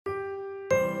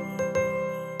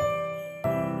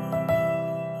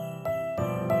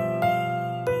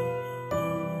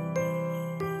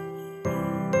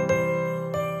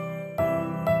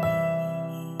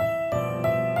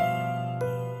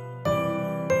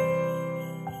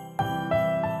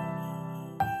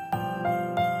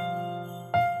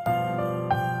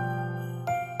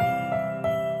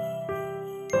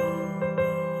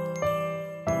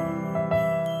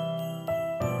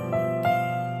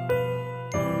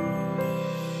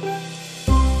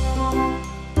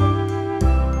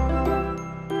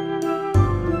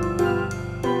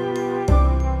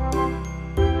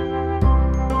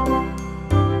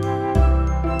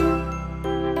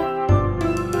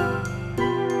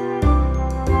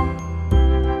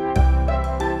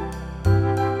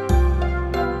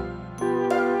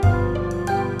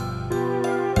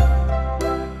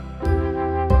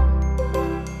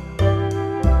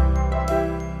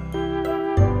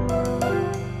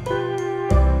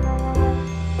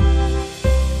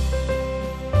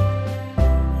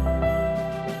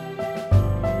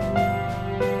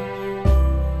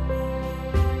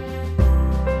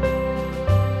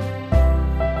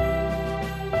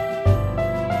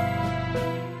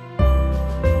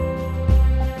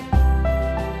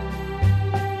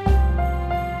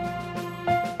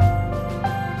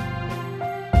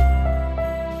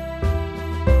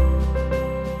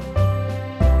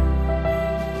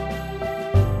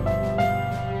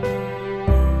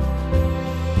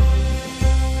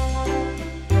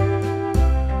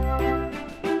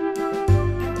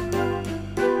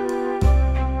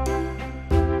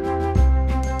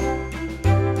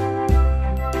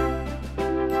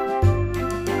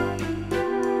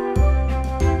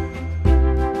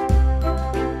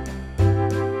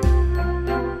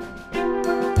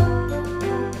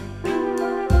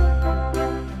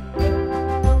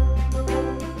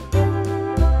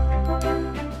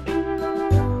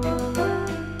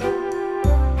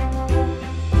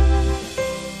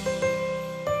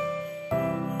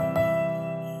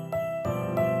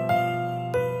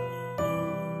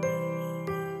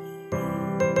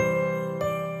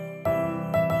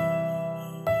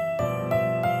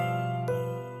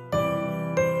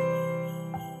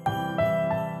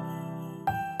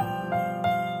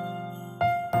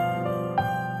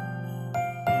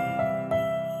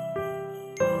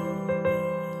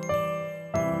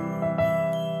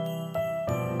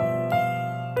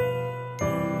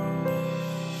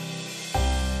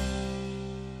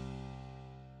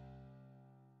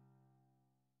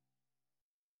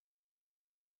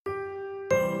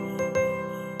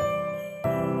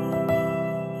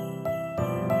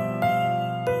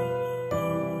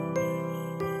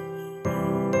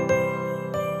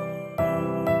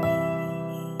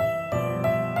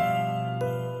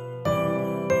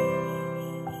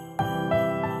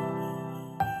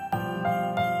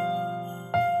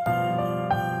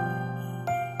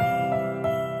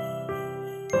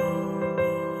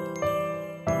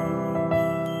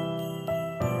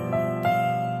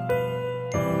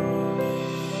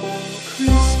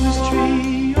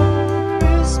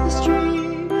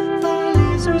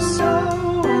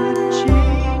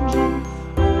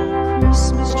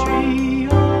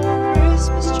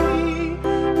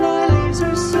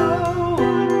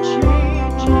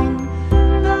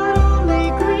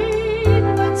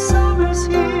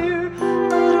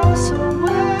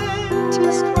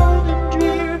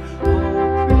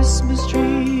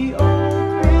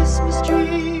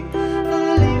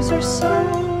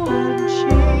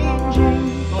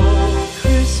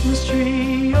Christmas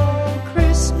tree, oh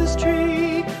Christmas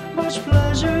tree, much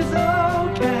pleasure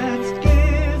thou canst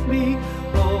give me.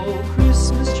 Oh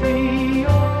Christmas tree,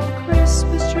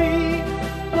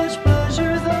 much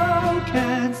pleasure thou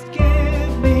canst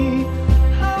give me.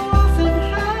 How often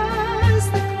has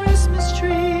the Christmas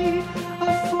tree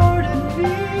afforded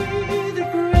me the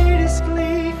greatest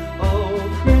glee. Oh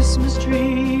Christmas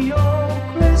tree,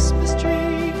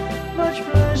 much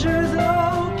pleasure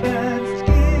thou canst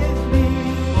give me.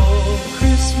 Oh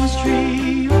Christmas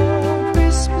tree,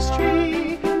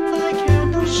 thy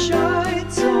candles shine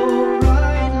so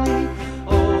brightly.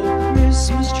 Oh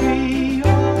Christmas tree,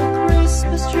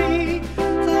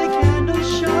 thy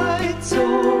candles shine so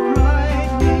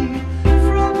brightly.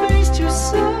 From base to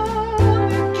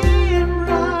summit, gay and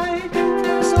bright,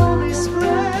 there's only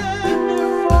splendor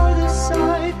for the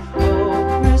sight.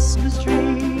 Oh Christmas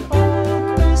tree,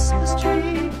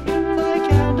 thy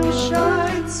candles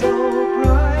shine so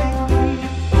brightly.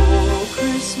 Oh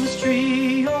Christmas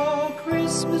tree,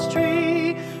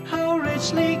 how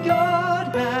richly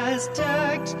God has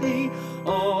decked thee.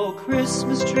 Oh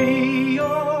Christmas tree,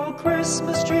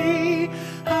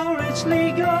 how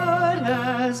richly God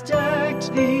has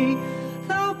decked thee.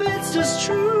 Thou bidst us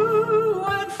true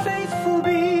and faithful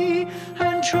be,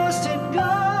 and trust in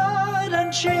God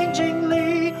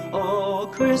unchangingly. Oh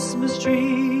Christmas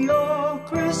tree,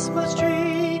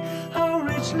 how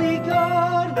richly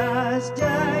God has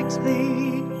decked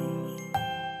thee.